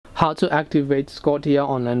How to activate Scotia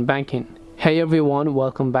online banking. Hey everyone,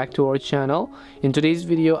 welcome back to our channel. In today's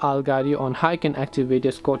video I'll guide you on how you can activate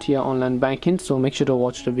your Scotia online banking, so make sure to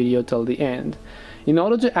watch the video till the end. In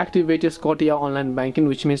order to activate your Scotia online banking,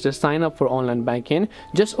 which means to sign up for online banking,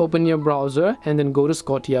 just open your browser and then go to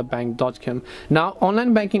scotiabank.com. Now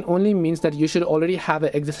online banking only means that you should already have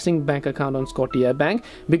an existing bank account on Scotiabank,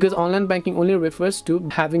 because online banking only refers to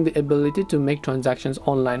having the ability to make transactions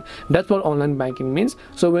online. That's what online banking means.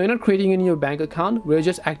 So we're not creating a new bank account, we're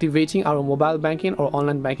just activating our mobile banking or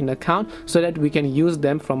online banking account so that we can use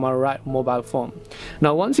them from our mobile phone.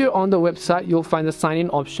 Now once you're on the website, you'll find the sign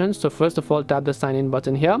in option. So first of all, tap the sign in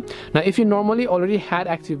button here. Now if you normally already had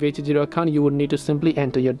activated your account, you would need to simply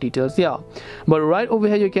enter your details here, but right over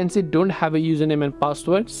here you can see don't have a username and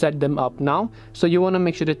password, set them up now. So you want to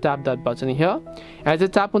make sure to tap that button here. As you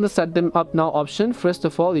tap on the set them up now option, first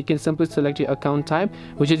of all you can simply select your account type,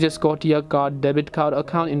 which is your Scotia card, debit card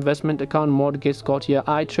account, investment account, mortgage, Scotia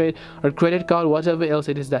iTrade, or credit card, whatever else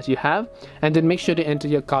it is that you have, and then make sure to enter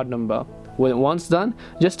your card number. Well, once done,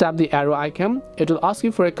 just tap the arrow icon. It will ask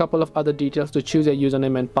you for a couple of other details to choose your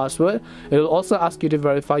username and password. It will also ask you to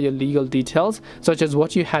verify your legal details, such as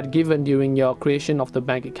what you had given during your creation of the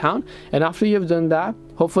bank account. And after you've done that,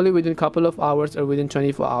 hopefully within a couple of hours or within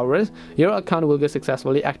 24 hours, your account will get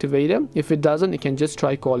successfully activated. If it doesn't, you can just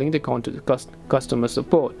try calling the customer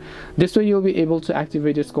support. This way you'll be able to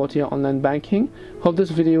activate your Scotia online banking. Hope this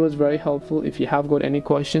video was very helpful. If you have got any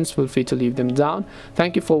questions, feel free to leave them down.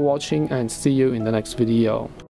 Thank you for watching and see you in the next video.